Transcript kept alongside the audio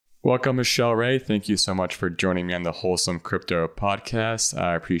Welcome, Michelle Ray. Thank you so much for joining me on the Wholesome Crypto podcast.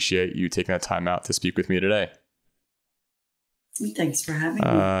 I appreciate you taking the time out to speak with me today. Thanks for having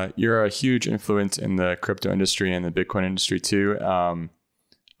me. You're a huge influence in the crypto industry and the Bitcoin industry too. I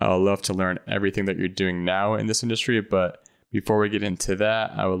would love to learn everything that you're doing now in this industry. But before we get into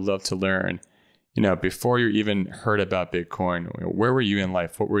that, I would love to learn, before you even heard about Bitcoin, where were you in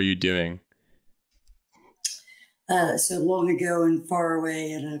life? What were you doing? So long ago and far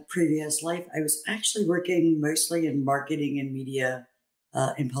away in a previous life, I was actually working mostly in marketing and media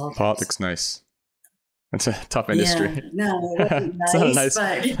in politics. Politics, nice. It's a tough industry. Yeah, no, it wasn't nice,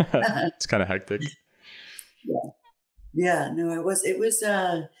 but it's kind of hectic. No, it was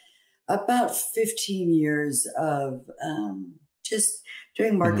about 15 years of just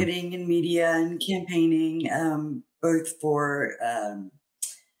doing marketing and media and campaigning, both for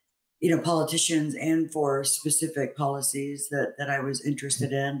politicians and for specific policies that I was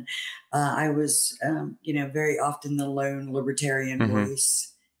interested in. I was, very often the lone libertarian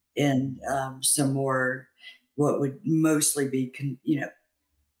voice in some more what would mostly be,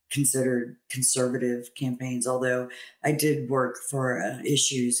 considered conservative campaigns, although I did work for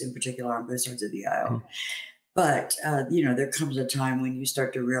issues in particular on both sides of the aisle. But, there comes a time when you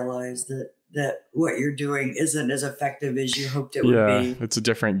start to realize that what you're doing isn't as effective as you hoped it would be. Yeah, it's a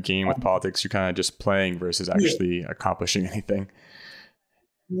different game with politics. You're kind of just playing versus actually accomplishing anything.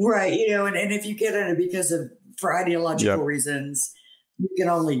 Right. And if you get in it for ideological reasons, you can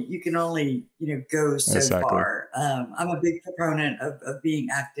only, go so far. I'm a big proponent of being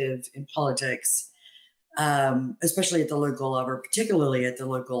active in politics, especially at the local level, particularly at the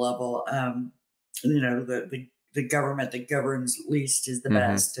local level. The government that governs least is the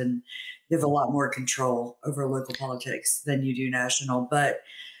best, and you have a lot more control over local politics than you do national. But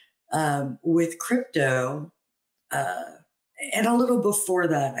with crypto, and a little before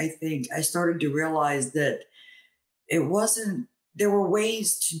that, I think I started to realize that there were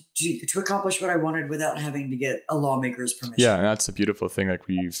ways to accomplish what I wanted without having to get a lawmaker's permission. Yeah, and that's a beautiful thing. Like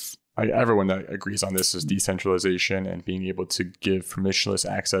everyone that agrees on this is decentralization and being able to give permissionless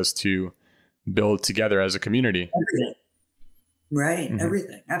access to build together as a community. Everything. Right.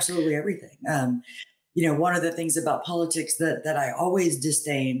 Everything. Absolutely everything. One of the things about politics that I always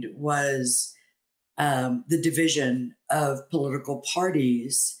disdained was the division of political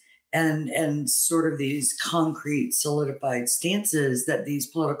parties and sort of these concrete solidified stances that these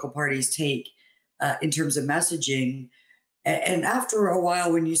political parties take in terms of messaging. And after a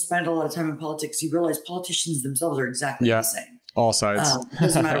while, when you spend a lot of time in politics, you realize politicians themselves are exactly the same. All sides.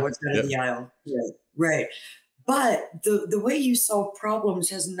 Doesn't matter what side of the aisle. Right. But the way you solve problems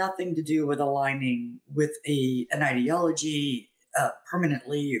has nothing to do with aligning with an ideology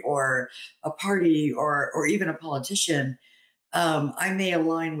permanently, or a party, or even a politician. I may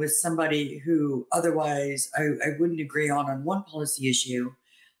align with somebody who otherwise I wouldn't agree on one policy issue,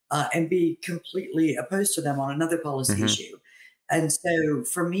 and be completely opposed to them on another policy issue. And so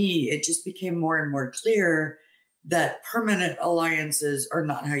for me, it just became more and more clear that permanent alliances are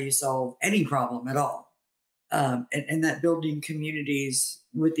not how you solve any problem at all. And that building communities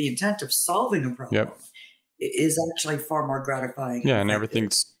with the intent of solving a problem is actually far more gratifying. Yeah, and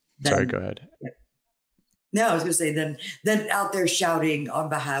everything's... Sorry, go ahead. No, I was going to say then out there shouting on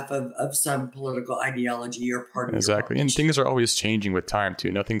behalf of some political ideology or party. Exactly. And things are always changing with time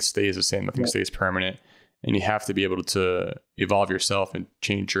too. Nothing stays the same. Nothing stays permanent. And you have to be able to evolve yourself and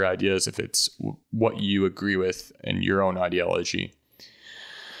change your ideas if it's what you agree with in your own ideology.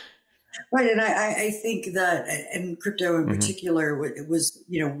 Right. And I think that, and crypto in particular, it was,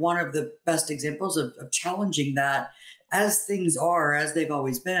 one of the best examples of challenging that, as things are, as they've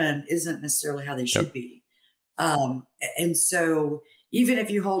always been, isn't necessarily how they should be. And so even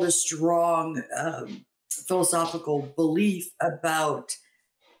if you hold a strong philosophical belief about,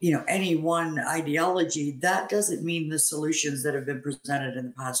 any one ideology, that doesn't mean the solutions that have been presented in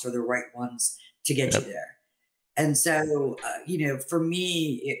the past are the right ones to get you there. And so, for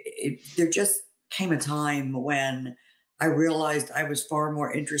me, there just came a time when I realized I was far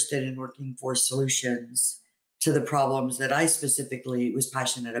more interested in working for solutions to the problems that I specifically was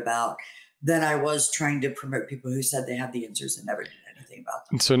passionate about than I was trying to promote people who said they had the answers and never did anything about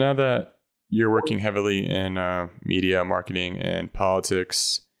them. So now that you're working heavily in media, marketing, and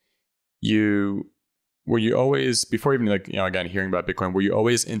politics, were you always, before even again, hearing about Bitcoin, were you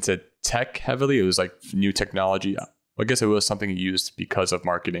always into tech heavily? It was like new technology. I guess it was something you used because of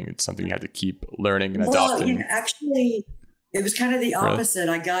marketing. It's something you had to keep learning and adopting. Actually, it was kind of the opposite.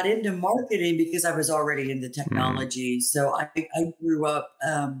 Really? I got into marketing because I was already into technology. So I grew up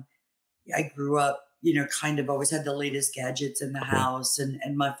kind of always had the latest gadgets in the house,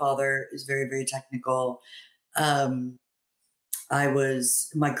 and my father is very, very technical. My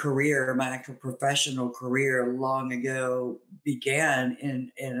actual professional career long ago began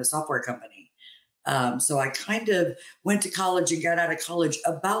in a software company. So I kind of went to college and got out of college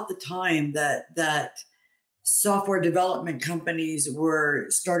about the time that software development companies were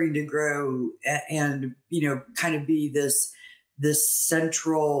starting to grow and, kind of be this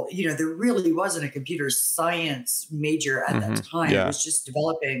central, there really wasn't a computer science major at that time. It was just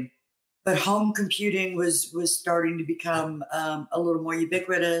developing. But home computing was starting to become a little more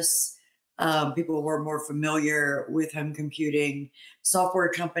ubiquitous. People were more familiar with home computing. Software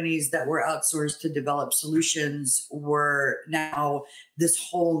companies that were outsourced to develop solutions were now this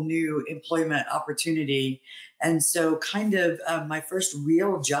whole new employment opportunity. And so kind of my first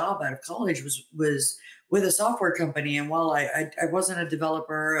real job out of college was with a software company. And while I wasn't a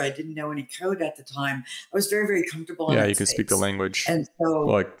developer, I didn't know any code at the time, I was very, very comfortable in that you can space. speak the language. And so,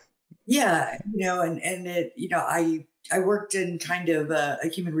 like, and it, I worked in kind of a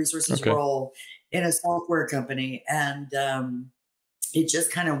human resources role in a software company, and it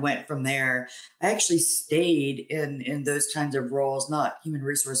just kind of went from there. I actually stayed in those kinds of roles, not human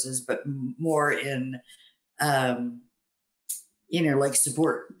resources, but more in, like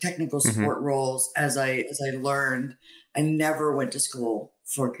technical support roles as I learned. I never went to school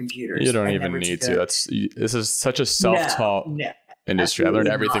for computers. You don't even need to. This is such a self-taught industry. I learned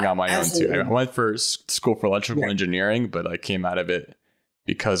everything on my own too. I went for school for electrical engineering, but I came out of it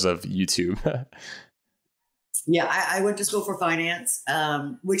because of YouTube. I went to school for finance,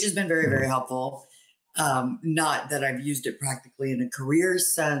 which has been very, very helpful. Not that I've used it practically in a career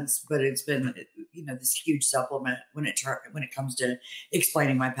sense, but it's been, this huge supplement when it comes to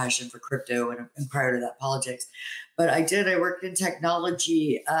explaining my passion for crypto and prior to that, politics. But I worked in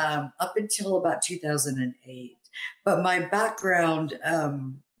technology up until about 2008. But my background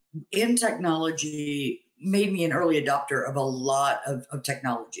in technology made me an early adopter of a lot of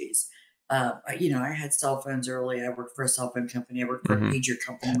technologies. I had cell phones early. I worked for a cell phone company. I worked for a pager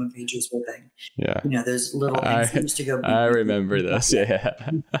company when pagers were a thing. Yeah. Those little things that used to go. I remember those. Yeah.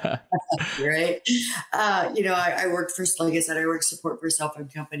 Right. I worked for, like I said, I worked support for a cell phone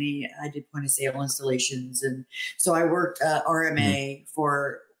company. I did point of sale installations. And so I worked RMA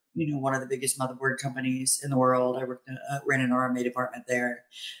for, one of the biggest motherboard companies in the world. I ran an RMA department there.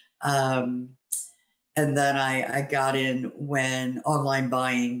 And then I got in when online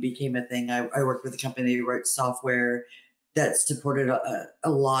buying became a thing. I worked with a company that wrote software that supported a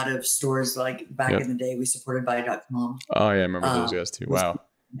lot of stores. Like back in the day, we supported buy.com. Oh, yeah, I remember those guys too. Wow.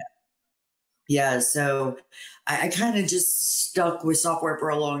 Yeah. So I kind of just stuck with software for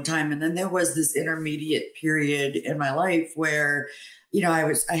a long time. And then there was this intermediate period in my life where,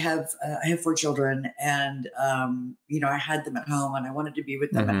 I have 4 children, and, I had them at home and I wanted to be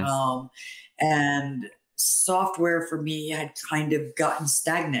with them at home. And software for me had kind of gotten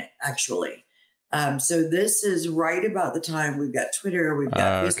stagnant, actually. So this is right about the time we've got Twitter, we've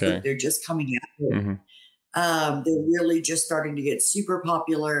got Facebook. They're just coming out. They're really just starting to get super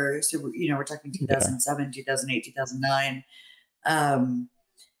popular. So, we're talking 2007, 2008, 2009.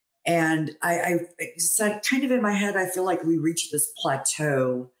 And it's like kind of in my head, I feel like we reached this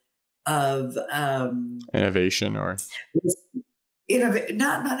plateau of innovation, or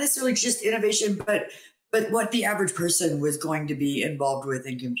not necessarily just innovation, but what the average person was going to be involved with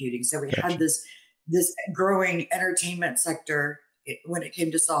in computing. So we had this growing entertainment sector when it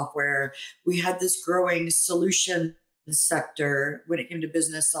came to software. We had this growing solution sector when it came to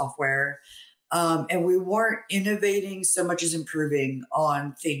business software. And we weren't innovating so much as improving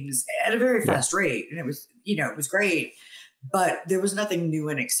on things at a very fast rate. And it was, it was great, but there was nothing new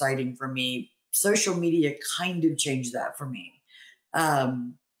and exciting for me. Social media kind of changed that for me.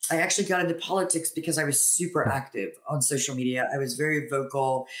 I actually got into politics because I was super active on social media. I was very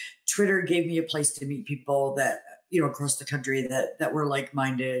vocal. Twitter gave me a place to meet people that, across the country that were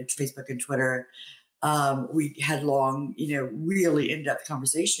like-minded. Facebook and Twitter. We had long, really in-depth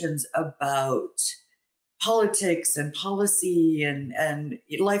conversations about politics and policy and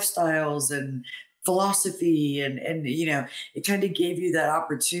lifestyles and philosophy. And it kind of gave you that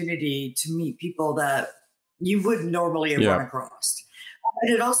opportunity to meet people that you wouldn't normally have run across.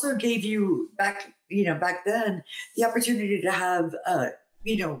 And it also gave you back then, the opportunity to have,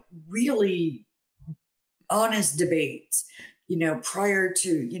 really honest debates. Prior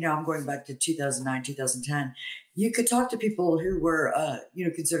to, I'm going back to 2009, 2010, you could talk to people who were,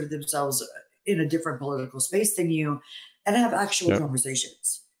 considered themselves in a different political space than you and have actual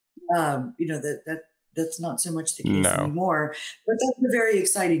conversations. That that's not so much the case No. anymore. But that's a very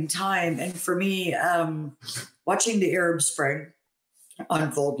exciting time. And for me, watching the Arab Spring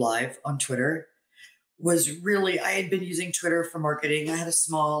unfold live on Twitter was really, I had been using Twitter for marketing. I had a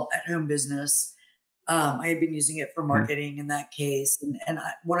small at-home business. I had been using it for Mhm. marketing in that case. And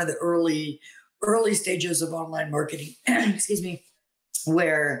one of the early stages of online marketing, excuse me,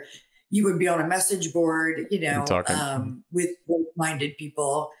 where you would be on a message board, And talking. with like-minded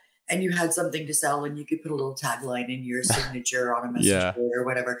people, and you had something to sell, and you could put a little tagline in your signature on a message Yeah, board or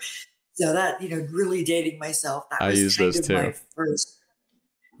whatever. So that, really dating myself, that I was use kind those of too.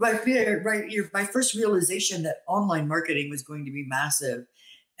 my first realization that online marketing was going to be massive.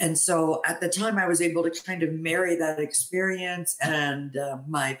 And so at the time, I was able to kind of marry that experience and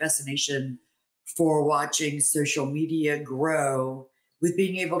my fascination for watching social media grow with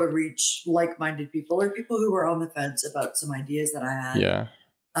being able to reach like-minded people or people who were on the fence about some ideas that I had, Yeah.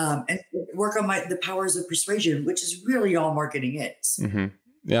 and work on the powers of persuasion, which is really all marketing is. Hmm.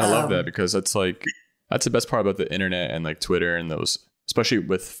 Yeah, I love that, Um, because that's the best part about the internet and like Twitter and those, especially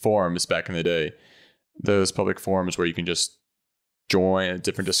with forums back in the day, those public forums where you can just join a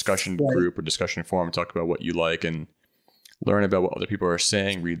different discussion right. group or discussion forum, talk about what you like and learn about what other people are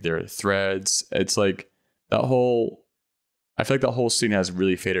saying, read their threads. It's like that whole, I feel like that whole scene has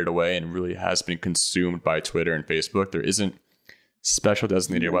really faded away and really has been consumed by Twitter and Facebook. There isn't special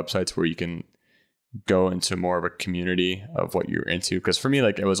designated websites where you can go into more of a community of what you're into. Because for me,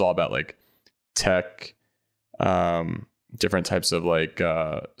 like, it was all about like tech, um, different types of like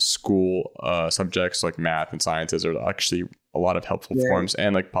school subjects like math and sciences are actually a lot of helpful Right. forms,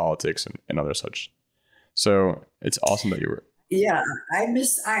 and like politics and other such. So it's awesome that you were. Yeah, I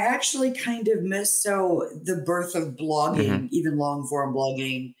actually kind of miss the birth of Mhm. blogging, even long form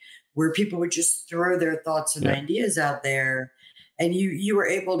blogging, where people would just throw their thoughts and Yeah. ideas out there, and you were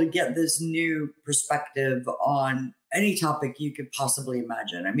able to get this new perspective on any topic you could possibly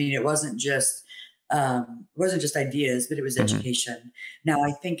imagine. I mean, it wasn't just ideas, but it was Mhm. education. Now,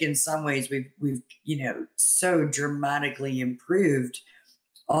 I think in some ways we've so dramatically improved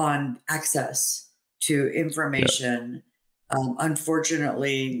on access to Yeah. information.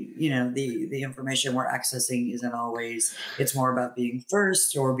 Unfortunately, the information we're accessing isn't always. It's more about being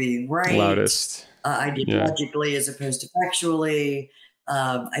first or being right, Loudest. Yeah. ideologically as opposed to factually.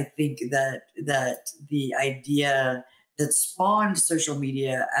 I think that the idea that spawned social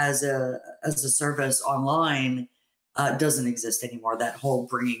media as a service online doesn't exist anymore. That whole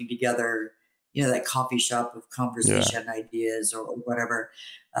bringing together, that coffee shop of Yeah. conversation ideas or whatever.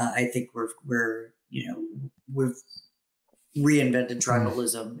 I think we've reinvented Mhm.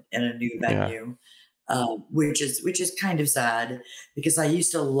 tribalism in a new Yeah. venue, which is kind of sad because I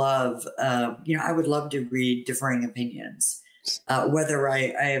used to love, I would love to read differing opinions, whether I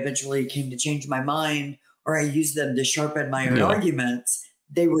eventually came to change my mind or I used them to sharpen my own Yeah. arguments.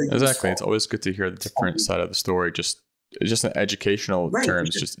 They were Exactly. It's useful, always good to hear the different side of the story. Just it's just an educational right? terms.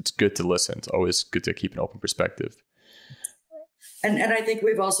 Just it's good to listen. It's always good to keep an open perspective. And I think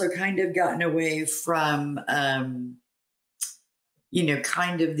we've also kind of gotten away from,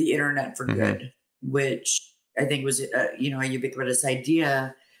 kind of the internet for Hmm. good, which I think was, a ubiquitous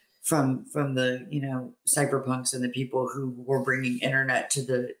idea from the, cyberpunks and the people who were bringing internet to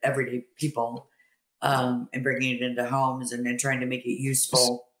the everyday people, and bringing it into homes and trying to make it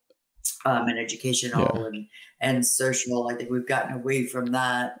useful, and educational Yeah. and social. I think we've gotten away from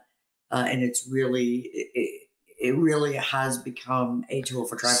that, and it really has become a tool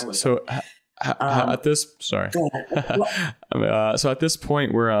for tribalism. So Um, at this, sorry. Go ahead. Well, So at this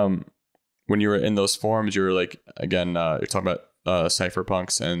point, where when you were in those forums, you were like, again, you're talking about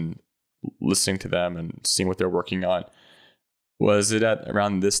cypherpunks and listening to them and seeing what they're working on. Was it at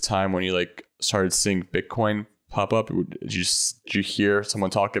around this time when you like started seeing Bitcoin pop up? Did you hear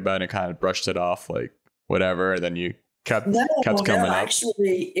someone talk about it and kind of brushed it off like whatever, and then you no, kept no, coming up?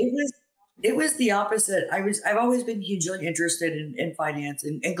 actually, it was the opposite. I've always been hugely interested in finance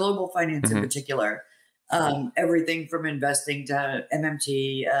and global finance in Hmm. particular. Everything from investing to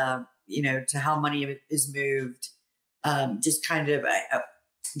MMT, to how money is moved. Just kind of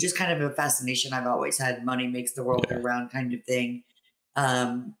a fascination I've always had. Money makes the world go Yeah. round, kind of thing.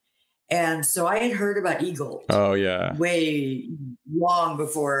 Um, and so I had heard about e-gold Oh yeah. way long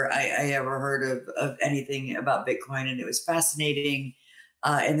before I ever heard of anything about Bitcoin, and it was fascinating.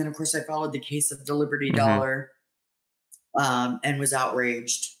 And then, of course, I followed the case of the Liberty Hmm. Dollar, and was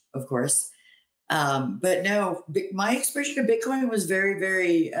outraged, of course. But no, my exposure to Bitcoin was very,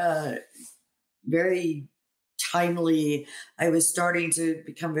 very, very timely. I was starting to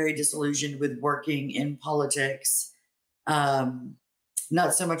become very disillusioned with working in politics. Um,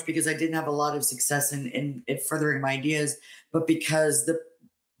 not so much because I didn't have a lot of success in furthering my ideas, but because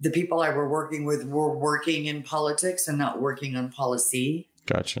the people I were working with were working in politics and not working on policy.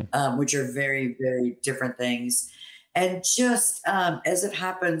 Gotcha. Which are very, very different things. And just as it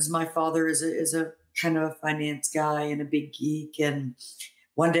happens, my father is a kind of a finance guy and a big geek. And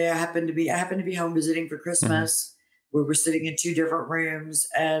one day I happened to be home visiting for Christmas. We were sitting in two different rooms,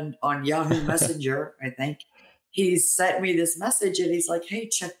 and on Yahoo Messenger, I think, he sent me this message, and he's like, "Hey,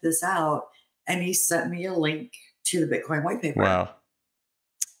 check this out." And he sent me a link to the Bitcoin white paper. Wow.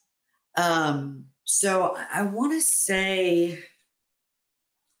 So I want to say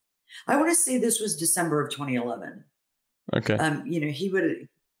this was December of 2011. Okay. That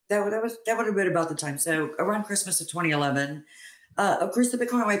would have been about the time. So around Christmas of 2011. Of course, the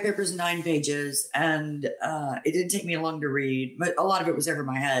Bitcoin white paper is 9 pages, and it didn't take me long to read, but a lot of it was over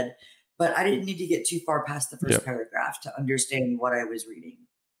my head. But I didn't need to get too far past the first paragraph to understand what I was reading.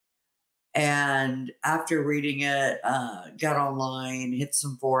 And after reading it, got online, hit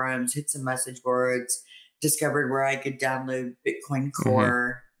some forums, hit some message boards, discovered where I could download Bitcoin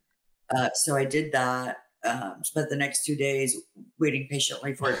Core. So I did that. Spent the next 2 days waiting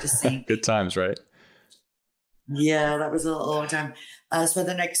patiently for it to sync. Good times, right? Yeah, that was a long time. Spent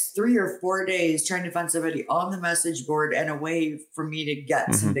the next 3 or 4 days trying to find somebody on the message board and a way for me to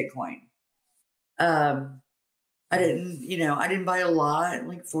get some Bitcoin. I didn't buy a lot,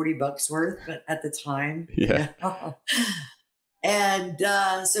 like $40 worth, but at the time, And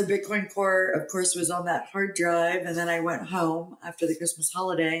so Bitcoin Core, of course, was on that hard drive. And then I went home after the Christmas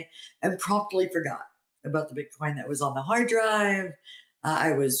holiday and promptly forgot about the Bitcoin that was on the hard drive.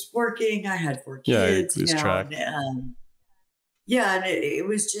 I was working. I had 4 kids. Lose track. And it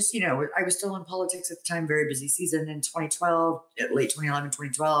was just, I was still in politics at the time, very busy season in 2012, late 2011,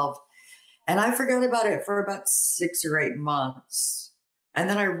 2012. And I forgot about it for about 6 or 8 months. And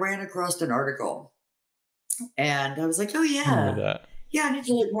then I ran across an article. And I was like, oh, yeah. Yeah, I need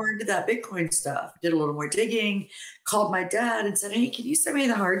to look more into that Bitcoin stuff. Did a little more digging, called my dad and said, hey, can you send me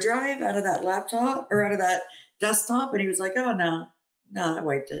the hard drive out of that laptop or out of that desktop? And he was like, oh, no, I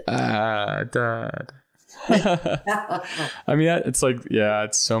wiped it. Dad. I mean, it's like,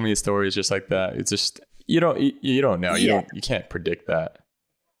 it's so many stories just like that. It's just, you don't know. You can't predict that.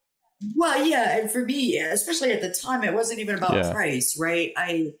 Well, yeah. And for me, especially at the time, it wasn't even about price, right?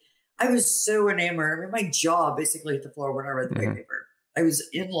 I was so enamored. I mean, my jaw basically hit the floor when I read the white paper. I was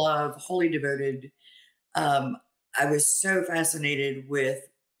in love, wholly devoted. I was so fascinated with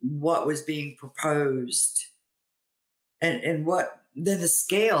what was being proposed and what then the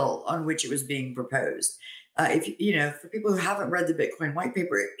scale on which it was being proposed. For people who haven't read the Bitcoin white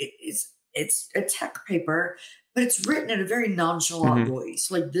paper, it's a tech paper, but it's written in a very nonchalant voice.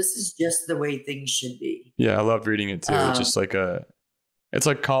 Like, this is just the way things should be. Yeah, I loved reading it too. It's just like it's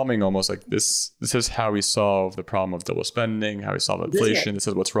like calming, almost like this is how we solve the problem of double spending, how we solve inflation. This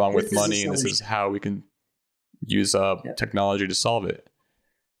is what's wrong with money, and this is how we can use technology to solve it.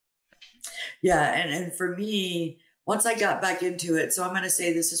 Yeah, and for me, once I got back into it, so I'm going to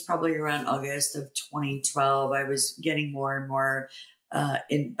say this is probably around August of 2012, I was getting more and more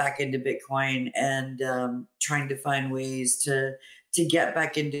back into Bitcoin and trying to find ways to get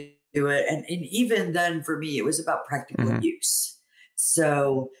back into it. And even then, for me, it was about practical use.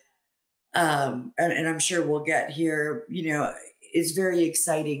 So, and I'm sure we'll get here, it's very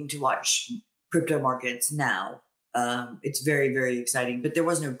exciting to watch crypto markets now. It's very, very exciting, but there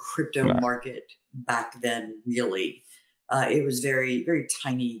was no crypto market back then, really. It was very, very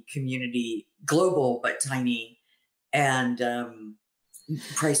tiny community, global, but tiny. And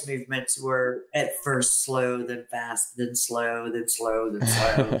price movements were at first slow, then fast, then slow, then slow, then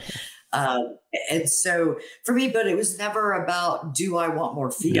slow. And so for me, but it was never about, do I want more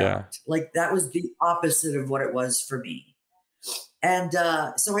fiat? Yeah. Like, that was the opposite of what it was for me. And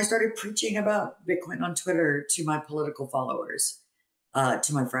so I started preaching about Bitcoin on Twitter to my political followers,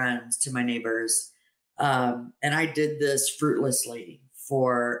 to my friends, to my neighbors. And I did this fruitlessly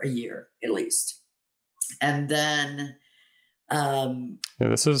for a year, at least. And then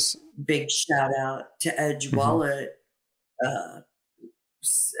this is big shout out to Edge Wallet.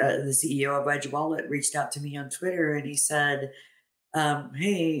 The CEO of Edge Wallet reached out to me on Twitter and he said,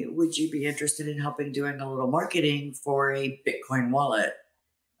 hey, would you be interested in helping doing a little marketing for a Bitcoin wallet?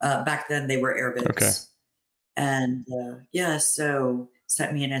 Back then they were Airbits. Okay. And so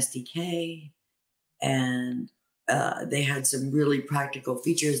sent me an SDK and they had some really practical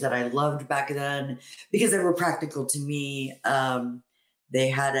features that I loved back then because they were practical to me. They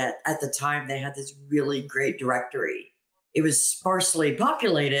had at the time, they had this really great directory it was sparsely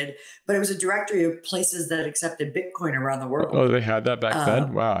populated, but it was a directory of places that accepted Bitcoin around the world. Oh, they had that back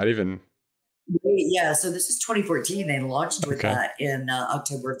then? Wow, I didn't even... Yeah, so this is 2014. They launched with that in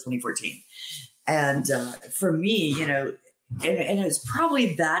October of 2014. And for me, you know, and it's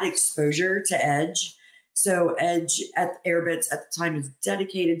probably that exposure to Edge. So Edge at Airbits at the time is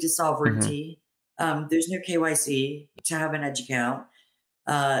dedicated to sovereignty. There's no KYC to have an Edge account.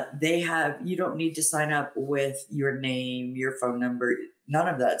 You don't need to sign up with your name, your phone number, none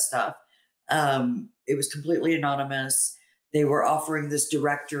of that stuff. It was completely anonymous. They were offering this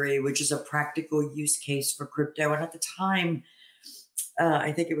directory, which is a practical use case for crypto. And at the time,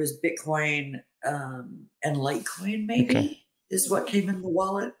 I think it was Bitcoin and Litecoin, maybe, is what came in the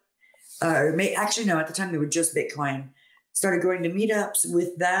wallet. Actually, no, at the time they were just Bitcoin. Started going to meetups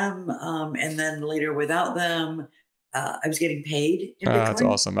with them, and then later without them. I was getting paid in Bitcoin. That's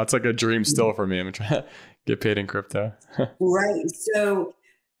awesome. That's like a dream still for me. I'm trying to get paid in crypto. Right. So,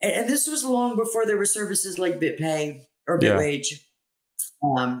 and this was long before there were services like BitPay or Bitwage,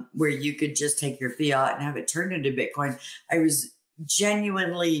 where you could just take your fiat and have it turned into Bitcoin. I was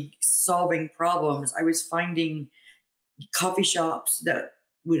genuinely solving problems. I was finding coffee shops that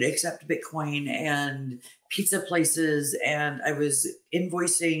would accept Bitcoin and pizza places, and I was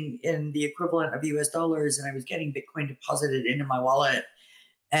invoicing in the equivalent of US dollars, and I was getting Bitcoin deposited into my wallet.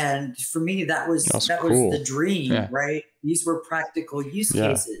 And for me, that was cool. Was the dream, right? These were practical use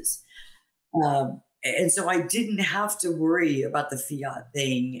cases. And so I didn't have to worry about the fiat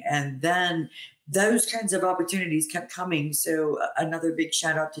thing. And then those kinds of opportunities kept coming. So another big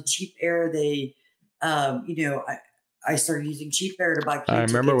shout out to Cheap Air. They, I started using Cheap Air to buy. I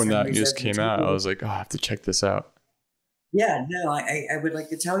remember when that news came out, I was like, oh, I have to check this out. Yeah, no, I would like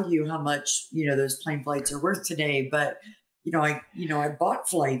to tell you how much, those plane flights are worth today. But, I bought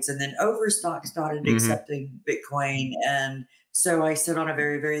flights, and then Overstock started accepting Bitcoin. And so I sit on a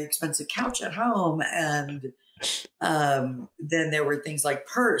very, very expensive couch at home. And then there were things like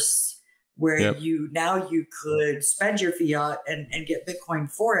Purse, where you could spend your fiat and get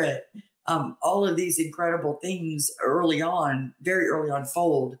Bitcoin for it. All of these incredible things very early on,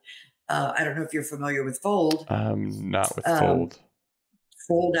 Fold. I don't know if you're familiar with Fold. Not with Fold.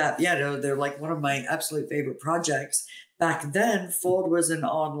 Fold app. Yeah, no, they're like one of my absolute favorite projects. Back then, Fold was an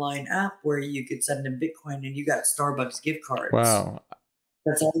online app where you could send in Bitcoin and you got Starbucks gift cards. Wow.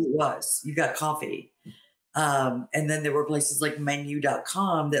 That's all it was. You got coffee. And then there were places like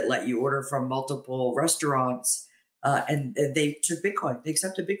menu.com that let you order from multiple restaurants. And they took Bitcoin. They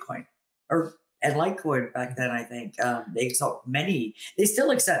accepted Bitcoin. And Litecoin back then, I think they still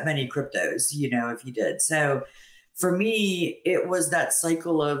accept many cryptos, if you did. So for me, it was that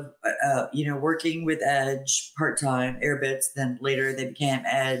cycle of, working with Edge part-time, Airbits, then later they became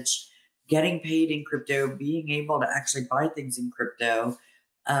Edge, getting paid in crypto, being able to actually buy things in crypto,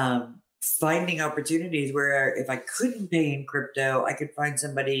 finding opportunities where if I couldn't pay in crypto, I could find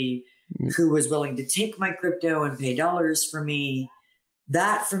somebody who was willing to take my crypto and pay dollars for me.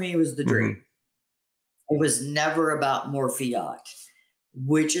 That for me was the dream. It was never about more fiat,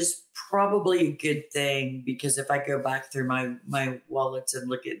 which is probably a good thing, because if I go back through my wallets and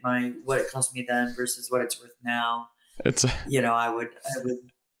look at what it cost me then versus what it's worth now, I would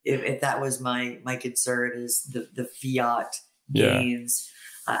if that was my concern is the fiat gains,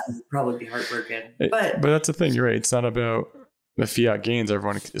 I would probably be heartbroken. But that's the thing. You're right. It's not about the fiat gains.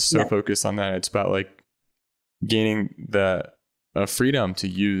 Everyone is so focused on that. It's about like gaining the freedom to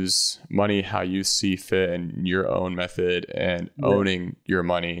use money how you see fit and your own method, and owning your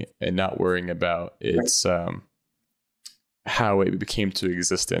money and not worrying about its how it became to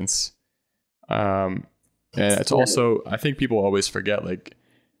existence. And it's also, I think people always forget, like,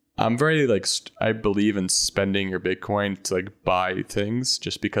 I'm very I believe in spending your Bitcoin to buy things,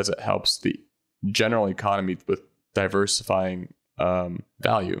 just because it helps the general economy with diversifying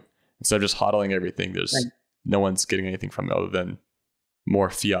value. Instead of just hodling everything, no one's getting anything from it other than more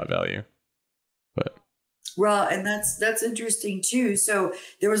fiat value. And that's interesting too. So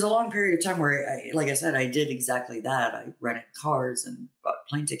there was a long period of time where, like I said, I did exactly that. I rented cars and bought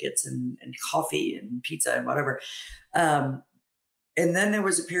plane tickets and coffee and pizza and whatever. And then there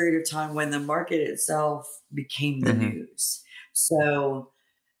was a period of time when the market itself became the news. So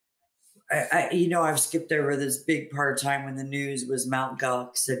I've skipped over this big part of time when the news was Mt.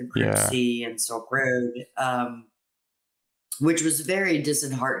 Gox and Cryptsy and Silk Road, which was very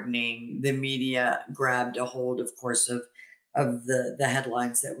disheartening. The media grabbed a hold, of course, of the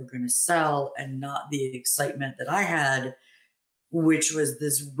headlines that were going to sell, and not the excitement that I had, which was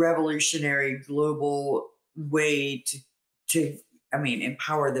this revolutionary global way to I mean,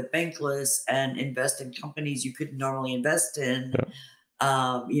 empower the bankless and invest in companies you couldn't normally invest in.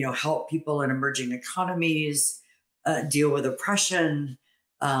 Help people in emerging economies deal with oppression,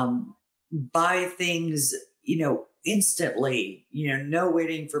 buy things, instantly, no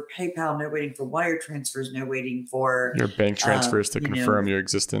waiting for PayPal, no waiting for wire transfers, no waiting for your bank transfers to confirm your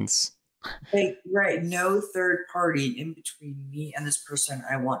existence. Right. No third party in between me and this person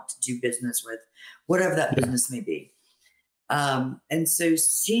I want to do business with, whatever that business may be. And so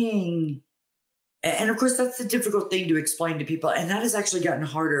seeing, and of course, that's the difficult thing to explain to people. And that has actually gotten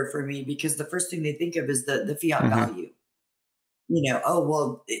harder for me because the first thing they think of is the fiat value. Oh,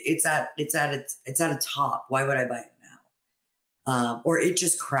 well, it's at a top. Why would I buy it now? Or it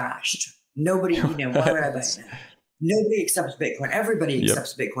just crashed. Nobody, why would I buy it now? Nobody accepts Bitcoin. Everybody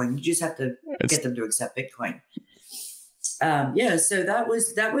accepts Bitcoin. You just have to get them to accept Bitcoin. So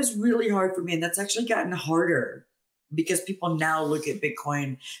that was really hard for me. And that's actually gotten harder because people now look at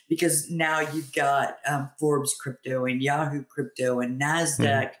Bitcoin because now you've got Forbes Crypto and Yahoo Crypto and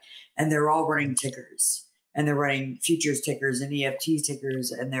NASDAQ, and they're all running tickers, and they're running futures tickers and EFT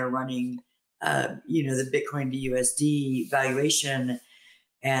tickers, and they're running, the Bitcoin to USD valuation.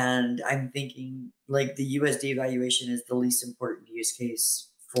 And I'm thinking like the USD valuation is the least important use case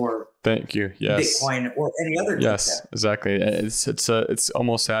for Bitcoin or any other crypto. Yes, exactly. It's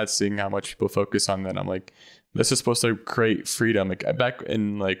almost sad seeing how much people focus on that. I'm like, this is supposed to create freedom. Like back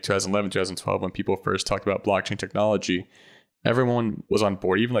in like 2011, 2012, when people first talked about blockchain technology, everyone was on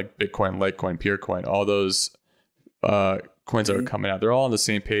board. Even like Bitcoin, Litecoin, Peercoin, all those coins that are coming out, they're all on the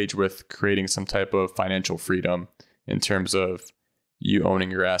same page with creating some type of financial freedom in terms of you owning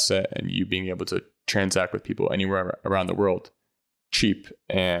your asset and you being able to transact with people anywhere around the world, cheap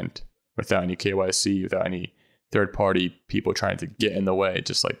and without any KYC, without any third party people trying to get in the way,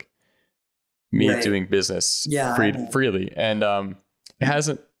 just like me doing business freely. And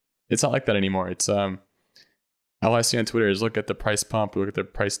it's not like that anymore. It's all I see on Twitter is look at the price pump, look at the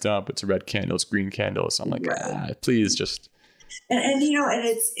price dump. It's red candles, green candles. I'm like, please just. And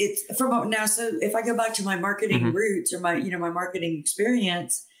it's from now. So if I go back to my marketing roots or my marketing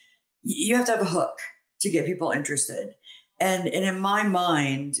experience, you have to have a hook to get people interested. And in my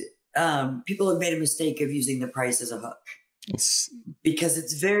mind, people have made a mistake of using the price as a hook. Because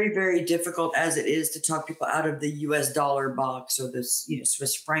it's very, very difficult as it is to talk people out of the US dollar box or this,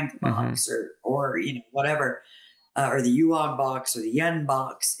 Swiss franc box or whatever. Or the yuan box or the yen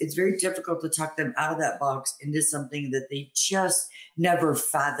box. It's very difficult to talk them out of that box into something that they just never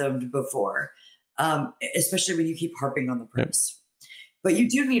fathomed before, especially when you keep harping on the price. But you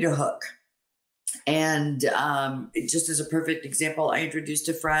do need a hook. And just as a perfect example, I introduced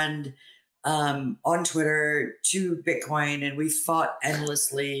a friend on Twitter to Bitcoin, and we fought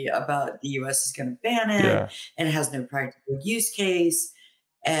endlessly about the US is going to ban it and it has no practical use case.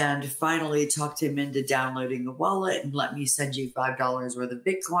 And finally talked him into downloading a wallet and let me send you $5 worth of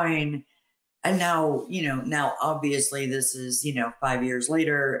Bitcoin. And now, now obviously this is, 5 years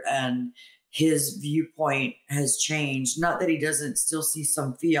later and his viewpoint has changed. Not that he doesn't still see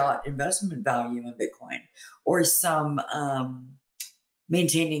some fiat investment value in Bitcoin or some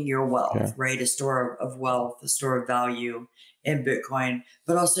maintaining your wealth, right? A store of wealth, a store of value in Bitcoin,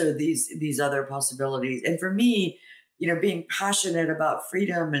 but also these other possibilities. And for me, being passionate about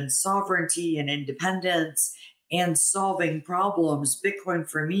freedom and sovereignty and independence and solving problems, Bitcoin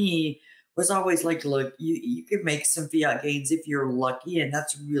for me was always like, look, you could make some fiat gains if you're lucky. And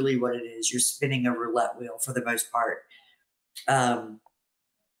that's really what it is. You're spinning a roulette wheel for the most part.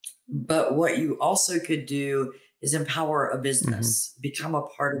 But what you also could do is empower a business, become a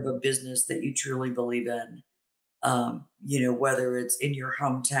part of a business that you truly believe in. Whether it's in your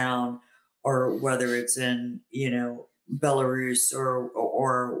hometown or whether it's in, Belarus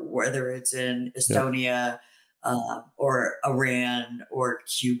or whether it's in Estonia or Iran or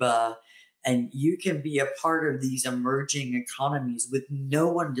Cuba. And you can be a part of these emerging economies with no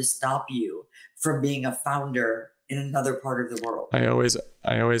one to stop you from being a founder in another part of the world. I always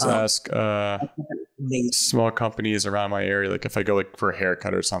ask small companies around my area, like if I go like for a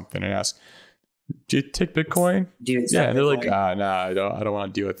haircut or something, and ask, do you take Bitcoin? And they're like, nah, I don't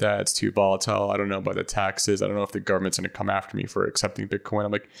want to deal with that. It's too volatile. I don't know about the taxes. I don't know if the government's going to come after me for accepting Bitcoin.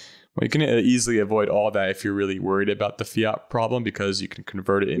 I'm like, well, you can easily avoid all that if you're really worried about the fiat problem, because you can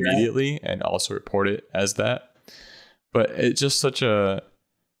convert it immediately and also report it as that. But it's just the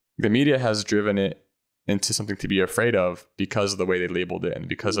media has driven it into something to be afraid of because of the way they labeled it and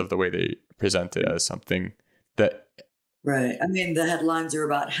because of the way they present it as something that. Right. I mean, the headlines are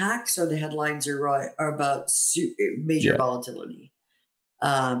about hacks or the headlines are about major volatility.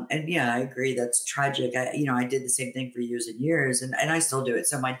 And yeah, I agree. That's tragic. I did the same thing for years and years, and I still do it.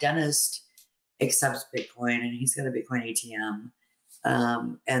 So my dentist accepts Bitcoin, and he's got a Bitcoin ATM.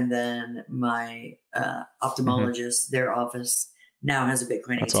 And then my Hmm. ophthalmologist, their office now has a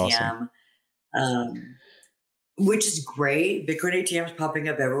Bitcoin That's awesome. ATM, which is great. Bitcoin ATMs popping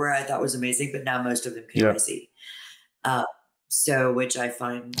up everywhere. I thought was amazing, but now most of them Yep. KYC. Uh, so, which I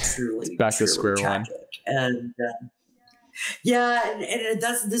find It's truly, back to truly square one. tragic. And yeah, and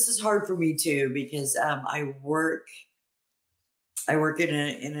this is hard for me too because I work in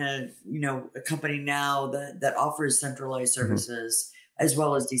a a company now that offers centralized Hmm. services as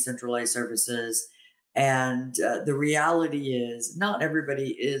well as decentralized services. And the reality is, not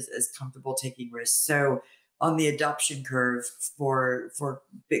everybody is as comfortable taking risks. So, on the adoption curve for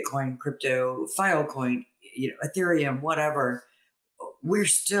Bitcoin, crypto, Filecoin, Ethereum, whatever, we're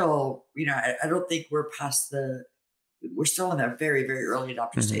still, I don't think we're still in that very, very early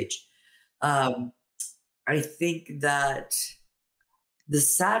adopter Hmm. stage. Um, I think that the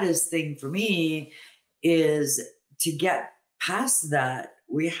saddest thing for me is to get past that,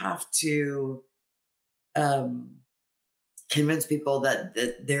 we have to um, convince people that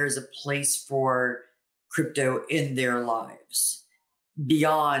there's a place for crypto in their lives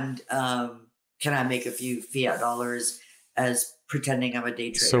beyond can I make a few fiat dollars as pretending I'm a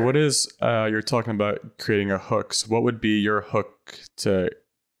day So what trader. is you're talking about creating a hook. So what would be your hook to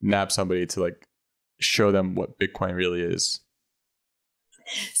nab somebody to like show them what Bitcoin really is?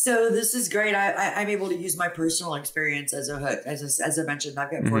 So this is great. I'm able to use my personal experience as a hook. As I mentioned,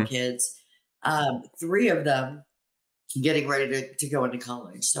 I've got four Hmm. kids, three of them getting ready to go into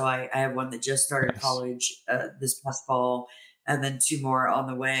college. So I have one that just started Nice. college this past fall, and then two more on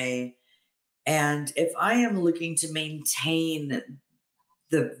the way. And if I am looking to maintain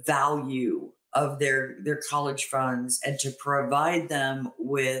the value of their college funds and to provide them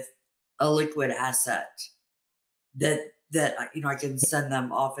with a liquid asset that I can send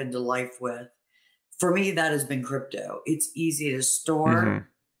them off into life with, for me that has been crypto. It's easy to store.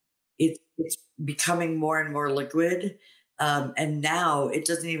 Hmm. It's becoming more and more liquid. And now it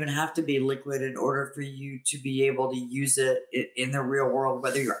doesn't even have to be liquid in order for you to be able to use it in the real world,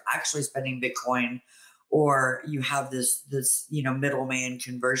 whether you're actually spending Bitcoin or you have this middleman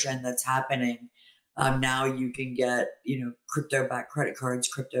conversion that's happening. Now you can get crypto backed credit cards,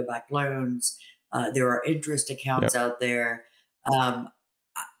 crypto backed loans. There are interest accounts Yep. out there um,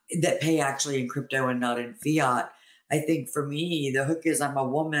 that pay actually in crypto and not in fiat. I think for me, the hook is I'm a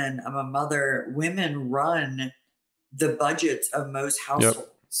woman, I'm a mother. Women run the budgets of most Yep.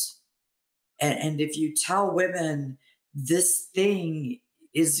 households. And if you tell women this thing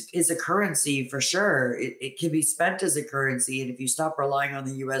is a currency for sure, it can be spent as a currency. And if you stop relying on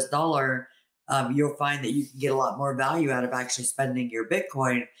the US dollar, you'll find that you can get a lot more value out of actually spending your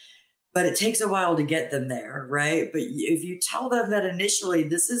Bitcoin. But it takes a while to get them there, right? But if you tell them that initially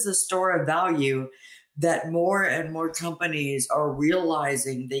this is a store of value that more and more companies are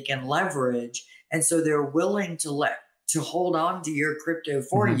realizing they can leverage, and so they're willing to hold on to your crypto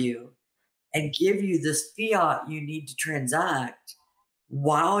for Hmm. you and give you this fiat you need to transact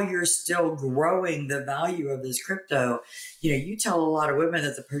while you're still growing the value of this crypto. You tell a lot of women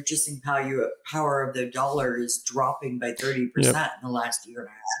that the purchasing power of the dollar is dropping by 30% Yep. in the last year and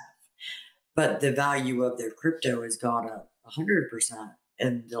a half, but the value of their crypto has gone up 100%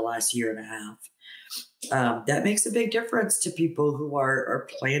 in the last year and a half. That makes a big difference to people who are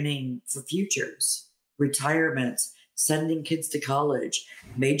planning for futures, retirements, sending kids to college,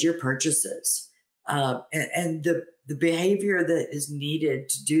 major purchases. And the behavior that is needed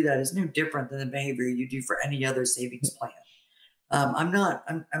to do that is no different than the behavior you do for any other savings plan. I'm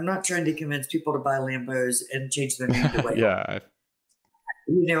not trying to convince people to buy Lambos and change their name to Whale. Yeah.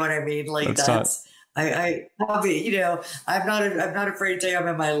 You know what I mean? Like That's not. that's probably, I'm not afraid to tell you I'm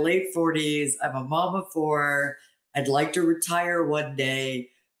in my late 40s. I'm a mom of four. I'd like to retire one day.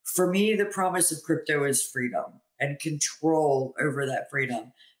 For me, the promise of crypto is freedom and control over that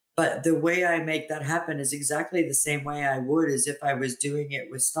freedom. But the way I make that happen is exactly the same way I would as if I was doing it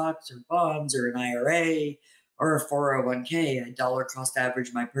with stocks or bonds or an IRA or a 401k. I dollar cost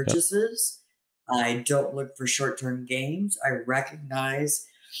average my Yep. purchases. I don't look for short term gains. I recognize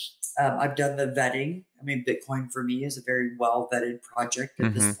I've done the vetting. I mean, Bitcoin for me is a very well vetted project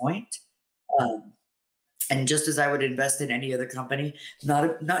at this Hmm. point. Um, and just as I would invest in any other company,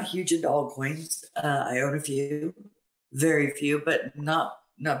 not huge into altcoins. I own a few, very few, but not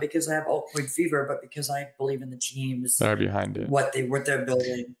because I have altcoin fever, but because I believe in the That teams, are behind it. what they're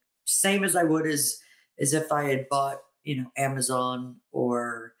building. Same as I would as if I had bought Amazon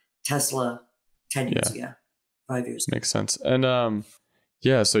or Tesla 10 years Yeah. ago, 5 years ago. Makes sense. And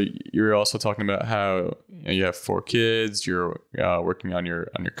Yeah. So you're also talking about how you have 4 kids, you're working on your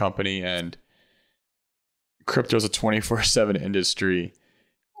company, and crypto is a 24/7 industry.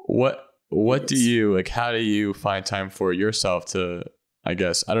 What do Yes. you like? How do you find time for yourself to, I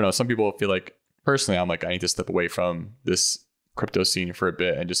guess, I don't know. Some people feel like, personally, I'm like, I need to step away from this crypto scene for a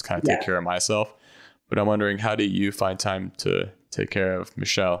bit and just kind of take Yeah. care of myself. But I'm wondering, how do you find time to take care of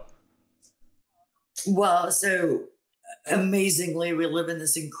Michelle? Well, so amazingly, we live in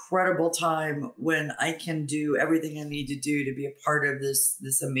this incredible time when I can do everything I need to do to be a part of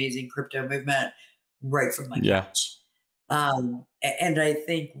this amazing crypto movement right from my Yeah. couch. And I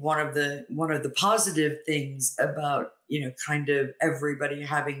think one of the positive things about kind of everybody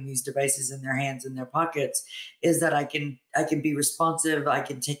having these devices in their hands, in their pockets, is that I can be responsive, I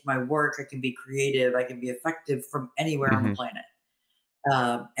can take my work, I can be creative, I can be effective from anywhere on the Hmm. planet.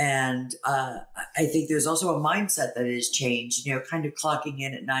 And I think there's also a mindset that has changed, kind of clocking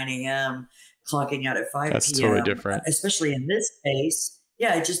in at 9 a.m., clocking out at 5 That's totally p.m., different. especially in this space.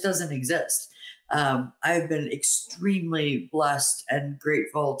 Yeah, it just doesn't exist. I've been extremely blessed and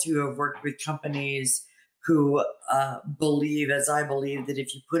grateful to have worked with companies who believe, as I believe, that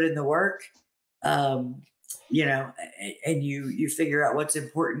if you put in the work, um, and you figure out what's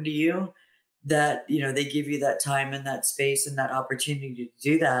important to you, that they give you that time and that space and that opportunity to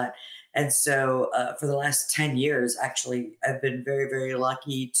do that. And so for the last 10 years, actually, I've been very, very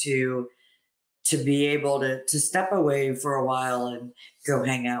lucky to be able to step away for a while and go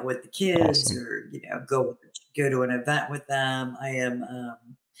hang out with the kids, Awesome. or go to an event with them. I am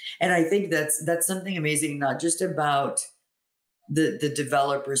and I think that's something amazing, not just about the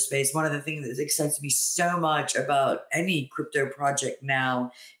developer space. One of the things that excites me so much about any crypto project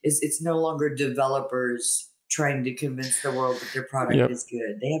now is it's no longer developers trying to convince the world that their product Yep. is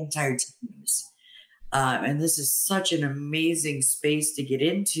good. They have entire teams. And this is such an amazing space to get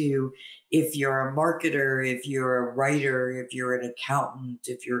into if you're a marketer, if you're a writer, if you're an accountant,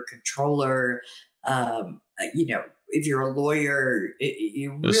 if you're a controller, if you're a lawyer.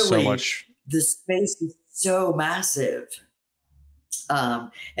 You There's so really, much. the space is so massive.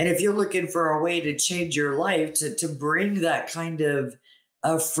 And if you're looking for a way to change your life, to bring that kind of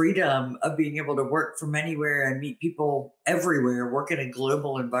freedom of being able to work from anywhere and meet people everywhere, work in a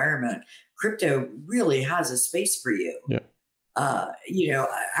global environment, crypto really has a space for you. Yeah.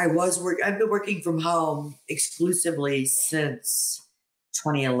 I've been working from home exclusively since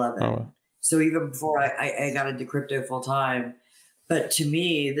 2011. Oh, So even before I got into crypto full time. But to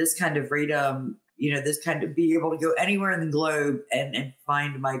me, this kind of freedom, this kind of being able to go anywhere in the globe and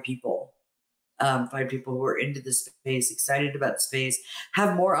find my people, find people who are into this space, excited about the space,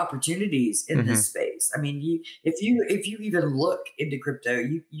 have more opportunities in hmm. this space. I mean, if you even look into crypto,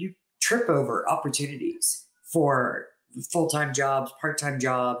 you trip over opportunities for full-time jobs, part-time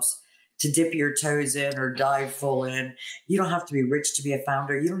jobs, to dip your toes in or dive full in. You don't have to be rich to be a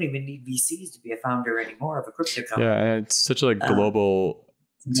founder. You don't even need VCs to be a founder anymore of a crypto Yeah, company. and it's such a Um, global,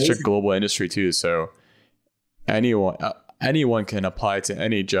 it's such a amazing. global industry too. So anyone can apply to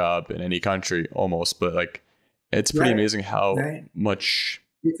any job in any country almost. But like, it's pretty Right. amazing how Right. much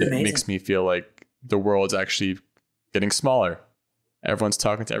It's it amazing. makes me feel like the world's actually getting smaller. Everyone's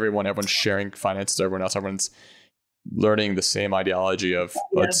talking to everyone. Everyone's sharing finances to everyone else. Everyone's learning the same ideology of Yeah.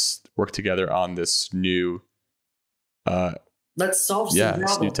 let's work together on this new, uh, Let's solve some yeah, this new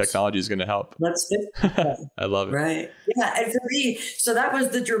problems. technology is going to help. Let's fix it. I love it. Right. Yeah. And for me, so that was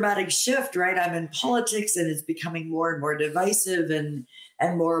the dramatic shift, right? I'm in politics and it's becoming more and more divisive and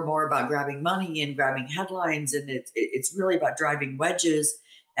more about grabbing money and grabbing headlines. And it's really about driving wedges.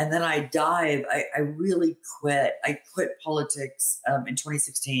 And then I really quit. I quit politics in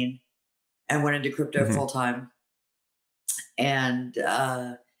 2016 and went into crypto Hmm. full time. And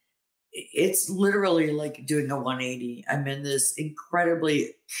it's literally like doing a 180. I'm in this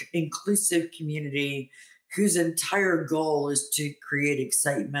incredibly inclusive community whose entire goal is to create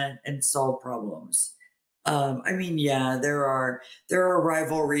excitement and solve problems. I mean, yeah, there are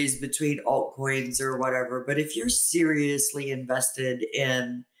rivalries between altcoins or whatever, but if you're seriously invested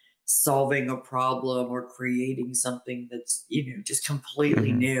in solving a problem or creating something that's just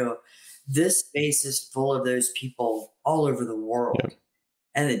completely Hmm. new, this space is full of those people all over the Yep. world.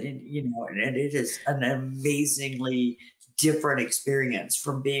 And it is an amazingly different experience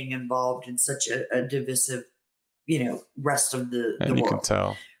from being involved in such a divisive, rest of the And you can world.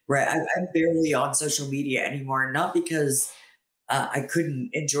 tell. Right. I'm barely on social media anymore, not because I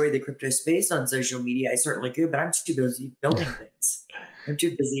couldn't enjoy the crypto space on social media. I certainly could, but I'm too busy building things. I'm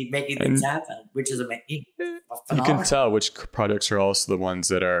too busy making things And happen, which is you can phenomenal. tell which projects are also the ones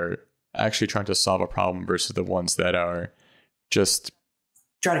that are actually trying to solve a problem versus the ones that are just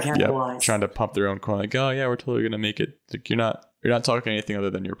trying to capitalize. Trying to pump their own coin. Like, oh yeah, we're totally going to make it. Like, you're not talking anything other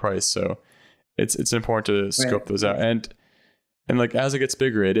than your price. So it's important to scope those out. And like, as it gets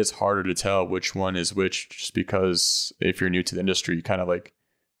bigger, it is harder to tell which one is which, just because if you're new to the industry, you kind of like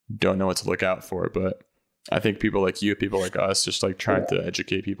don't know what to look out for. But I think people like you, people like us, just like trying to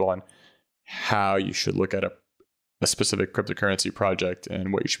educate people on how you should look at a specific cryptocurrency project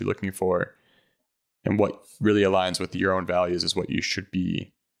and what you should be looking for and what really aligns with your own values is what you should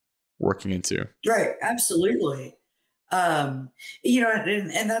be working into. Right. Absolutely. And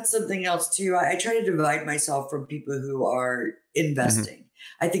that's something else too. I try to divide myself from people who are investing.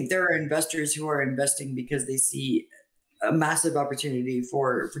 I think there are investors who are investing because they see a massive opportunity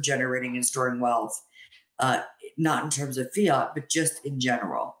for generating and storing wealth, not in terms of fiat, but just in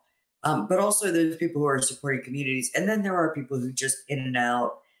general. But also those people who are supporting communities. And then there are people who just in and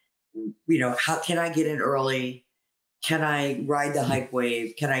out, how can I get in early? Can I ride the hype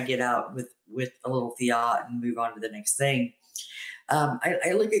wave? Can I get out with a little fiat and move on to the next thing?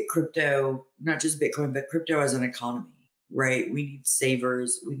 I look at crypto, not just Bitcoin, but crypto as an economy, right? We need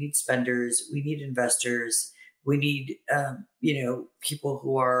savers, we need spenders, we need investors, we need, people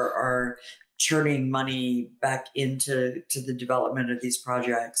who are churning money back into the development of these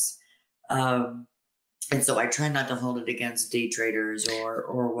projects. And so I try not to hold it against day traders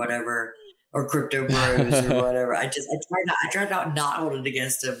or whatever, or crypto bros or whatever. I try not hold it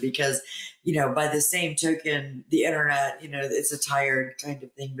against them because, by the same token, the internet, it's a tired kind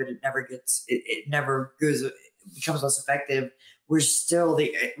of thing, but it never becomes less effective. We're still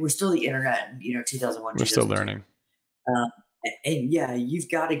the internet in 2001. We're still learning. And yeah,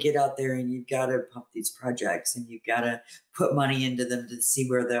 you've got to get out there and you've got to pump these projects and you've got to put money into them to see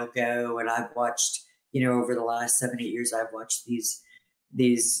where they'll go. And I've watched, over the last 7-8 years, I've watched these,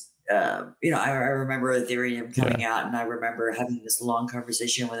 I remember Ethereum coming out, and I remember having this long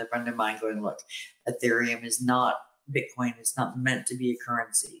conversation with a friend of mine going, look, Ethereum is not Bitcoin. It's not meant to be a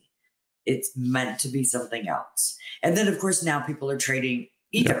currency. It's meant to be something else. And then of course, now people are trading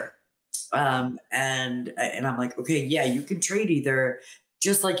Ether. And I'm like, okay, yeah, you can trade Ether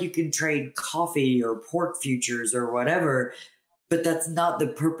just like you can trade coffee or pork futures or whatever, but that's not the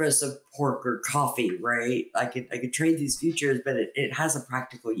purpose of pork or coffee, right? I could trade these futures, but it has a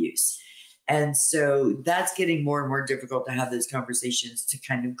practical use. And so that's getting more and more difficult to have those conversations to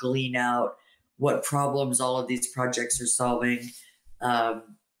kind of glean out what problems all of these projects are solving.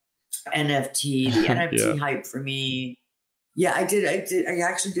 NFT, the NFT hype for me. Yeah, I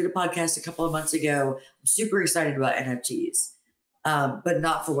actually did a podcast a couple of months ago. I'm super excited about NFTs, but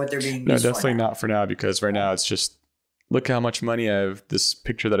not for what they're being used for. No, definitely not for now, because right now it's just, look how much money this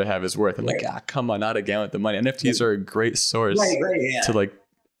picture that I have is worth. I'm like, come on, not again with the money. NFTs are a great source to like.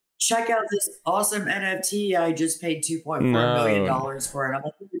 Check out this awesome NFT I just paid $2.4 million for. And I'm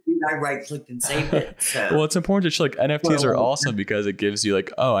like, dude, I right-clicked and saved it. So. Well, it's important to show like NFTs are awesome because it gives you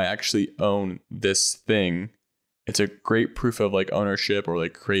like, oh, I actually own this thing. It's a great proof of like ownership or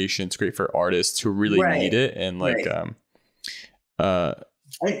like creation. It's great for artists who really need it. And like,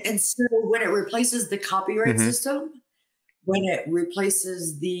 and so when it replaces the copyright system, when it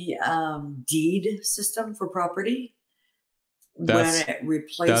replaces the deed system for property,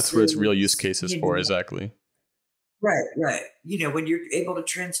 that's what its real use case is for. Exactly. Right. When you're able to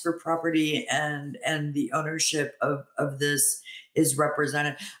transfer property and the ownership of this is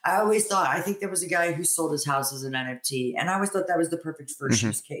represented. I think there was a guy who sold his house as an NFT, and I always thought that was the perfect first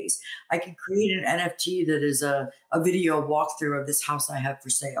use case. I can create an NFT that is a video walkthrough of this house I have for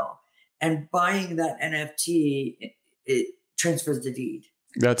sale, and buying that NFT, it transfers the deed.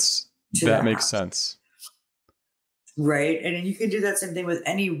 That makes sense. Right. And you can do that same thing with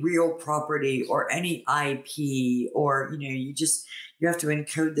any real property or any IP, or, you have to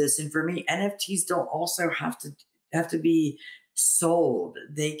encode this. And for me, NFTs don't also have to be sold.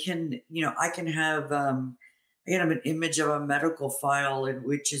 They can, I can have an image of a medical file in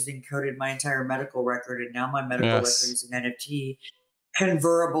which is encoded my entire medical record. And now my medical record is an NFT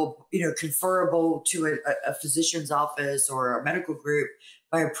convertible, conferable to a physician's office or a medical group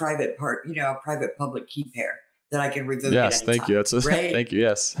by a private public key pair that I can revoke. Yes, thank you. Thank you.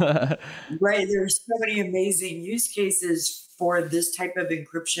 Yes. Right. There's so many amazing use cases for this type of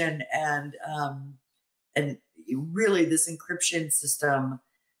encryption and really this encryption system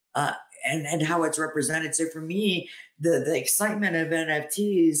and how it's represented. So for me, the excitement of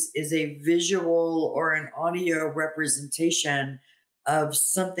NFTs is a visual or an audio representation of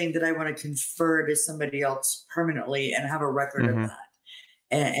something that I want to confer to somebody else permanently and have a record of that.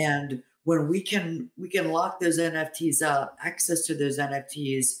 And when we can lock those NFTs up, access to those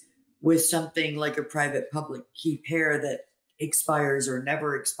NFTs with something like a private public key pair that expires or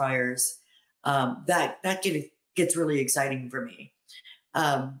never expires, that gets really exciting for me.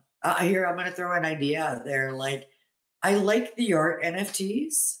 I'm going to throw an idea out there. Like, I like the art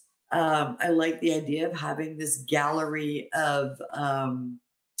NFTs. I like the idea of having this gallery of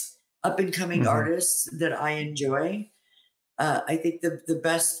up and coming artists that I enjoy. I think the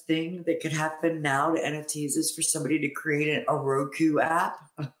best thing that could happen now to NFTs is for somebody to create a Roku app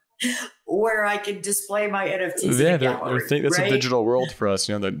where I can display my NFTs in a gallery. I think that's a digital world for us.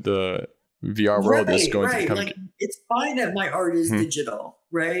 You know, the VR world is going to become. Like, it's fine that my art is digital,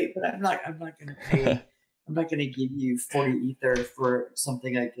 right? But I'm not going to pay. I'm not going to give you 40 ether for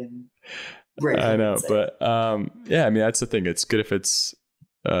something I can. I know, but yeah, I mean, that's the thing. It's good if it's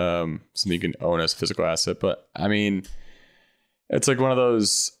something you can own as a physical asset, but I mean, it's like one of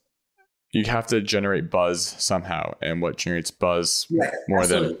those, you have to generate buzz somehow, and what generates buzz more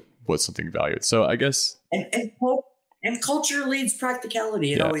than what's something valued. So I guess and culture leads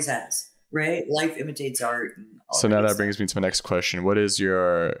practicality. It always has, right? Life imitates art. And all so now that brings me to my next question. What is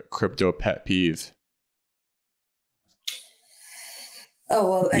your crypto pet peeve? Oh,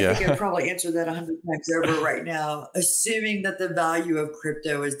 well, I think I've probably answered that 100 times over right now. Assuming that the value of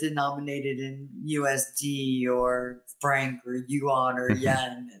crypto is denominated in USD or franc or yuan or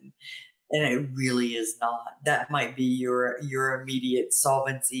yen, and it really is not. That might be your immediate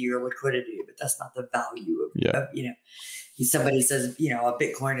solvency or liquidity, but that's not the value of you know. Somebody says, you know, a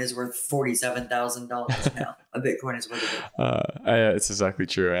Bitcoin is worth $47,000 now. A Bitcoin is worth it's exactly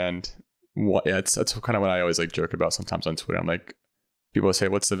true, and that's kind of what I always like joke about sometimes on Twitter. I'm like, people say,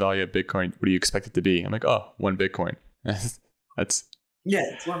 what's the value of Bitcoin? What do you expect it to be? I'm like, oh, 1 Bitcoin. It's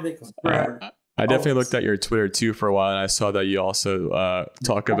one Bitcoin forever. I definitely looked at your Twitter too for a while, and I saw that you also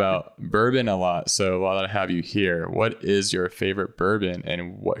talk about bourbon a lot. So while I have you here, what is your favorite bourbon,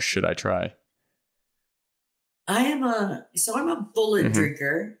 and what should I try? I'm a Bullet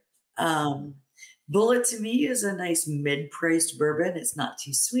drinker. Bullet to me is a nice mid-priced bourbon. It's not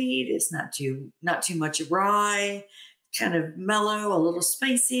too sweet. It's not too much rye. Kind of mellow, a little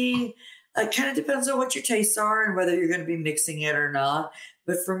spicy. It kind of depends on what your tastes are and whether you're going to be mixing it or not.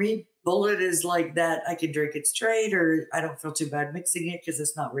 But for me, Bullet is like that. I can drink it straight, or I don't feel too bad mixing it because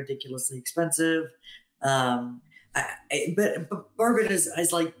it's not ridiculously expensive. But bourbon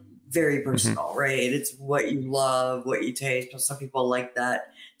is like very personal, right? It's what you love, what you taste. Some people like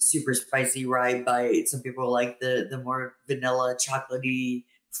that super spicy rye bite. Some people like the more vanilla, chocolatey,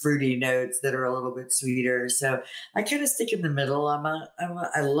 fruity notes that are a little bit sweeter. So I kind of stick in the middle.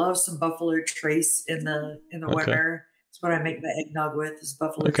 I love some Buffalo Trace in the winter. It's what I make my eggnog with, is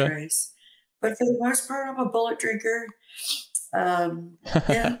Buffalo Trace. But for the most part, I'm a Bullet drinker.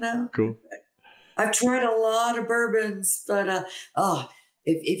 Cool. I've tried a lot of bourbons, but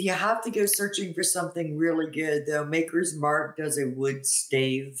if you have to go searching for something really good, though, Maker's Mark does a wood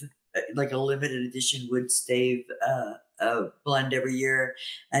stave, like a limited edition wood stave blend every year,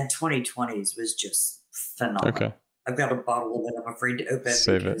 and 2020s was just phenomenal. I've got a bottle of it I'm afraid to open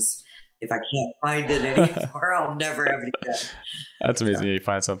because if I can't find it anymore, I'll never have it again. That's amazing. You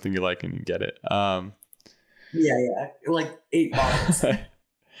find something you like and you get it. Like 8 bottles.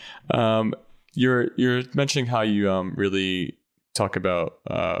 You're mentioning how you really talk about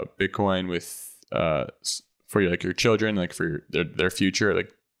Bitcoin with for your children, like for their future.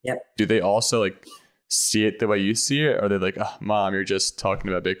 Like, do they also like see it the way you see it, or are they like, oh, Mom, you're just talking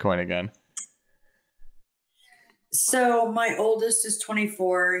about Bitcoin again? So my oldest is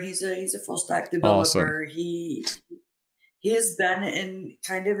 24. He's a full stack developer. Awesome. He has been in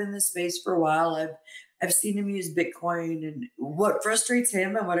the space for a while. I've seen him use Bitcoin, and what frustrates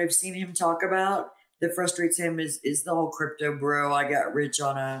him and what I've seen him talk about that frustrates him is the whole crypto bro. I got rich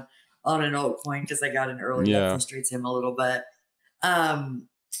on an altcoin because I got in early. That frustrates him a little bit.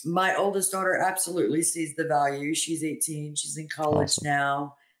 My oldest daughter absolutely sees the value. She's 18. She's in college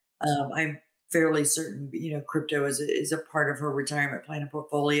now. I'm fairly certain, crypto is a part of her retirement plan and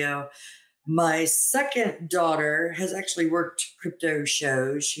portfolio. My second daughter has actually worked crypto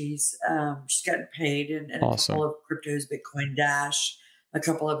shows. She's gotten paid in a couple of cryptos, Bitcoin Dash, a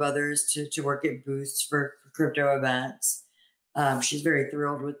couple of others to work at booths for crypto events. She's very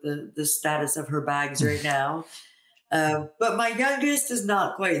thrilled with the status of her bags right now. But my youngest is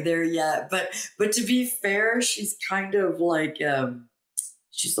not quite there yet. But to be fair, she's kind of like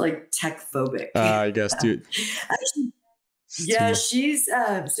she's like tech phobic. I guess, dude. Actually,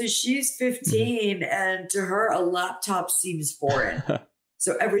 she's 15, and to her, a laptop seems foreign.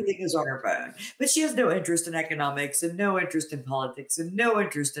 So everything is on her phone. But she has no interest in economics and no interest in politics and no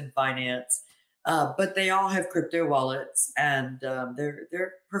interest in finance. But they all have crypto wallets, and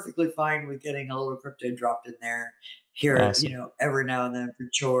they're perfectly fine with getting a little crypto dropped in there here, Awesome. every now and then for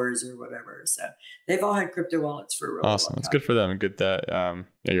chores or whatever. So they've all had crypto wallets for a really Awesome. long It's time. good for them and good that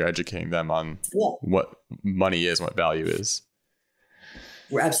you're educating them on Yeah, what money is and what value is.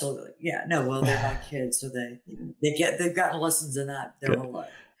 we're absolutely. Yeah, no, well, they're my kids, so they've gotten lessons in that their Good. whole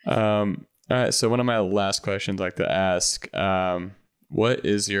life. All right. So one of my last questions I like to ask, what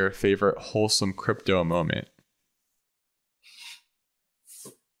is your favorite wholesome crypto moment?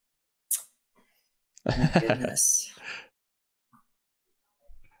 My goodness.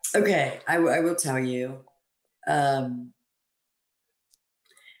 Okay, I will tell you. Um,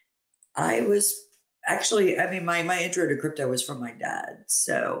 I was actually, I mean, my intro to crypto was from my dad.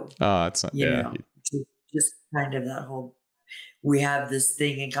 So, Oh, it's not, you yeah. know, just kind of that whole, we have this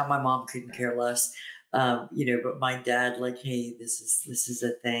thing, and my mom couldn't care less. But my dad, like, hey, this is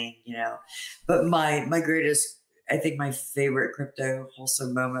a thing, But my greatest, I think my favorite crypto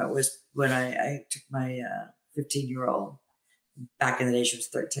wholesome moment was when I took my 15-year-old, back in the day, she was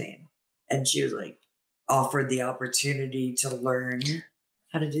 13, and she was like offered the opportunity to learn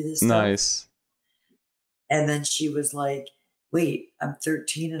how to do this stuff. Nice. And then she was like, wait, I'm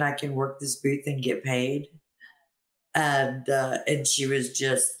 13 and I can work this booth and get paid. And she was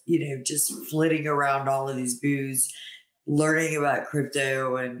just flitting around all of these booths, learning about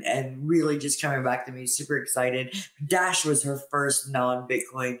crypto, and really just coming back to me super excited. Dash was her first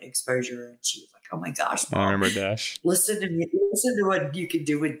non-Bitcoin exposure, and she was like, oh my gosh, I Mom, remember Dash. listen to me, listen to what you can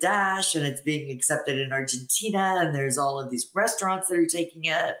do with Dash, and it's being accepted in Argentina, and there's all of these restaurants that are taking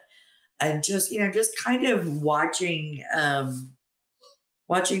it. And just kind of watching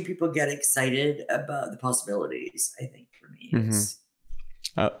people get excited about the possibilities, I think for me is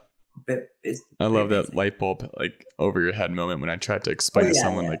I, is I love that amazing. light bulb like over your head moment when I tried to Oh explain to yeah,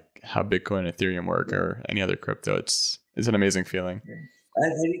 someone yeah. like how Bitcoin and Ethereum work or any other crypto. It's an amazing feeling. I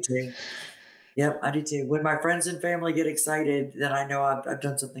do too. Yep, I do too. When my friends and family get excited, then I know I've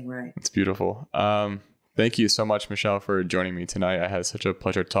done something right. It's beautiful. Thank you so much, Michelle, for joining me tonight. I had such a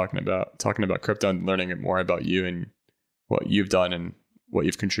pleasure talking about crypto and learning more about you and what you've done and what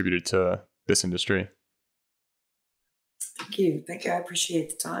you've contributed to this industry. Thank you. Thank you. I appreciate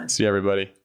the time. See you, everybody.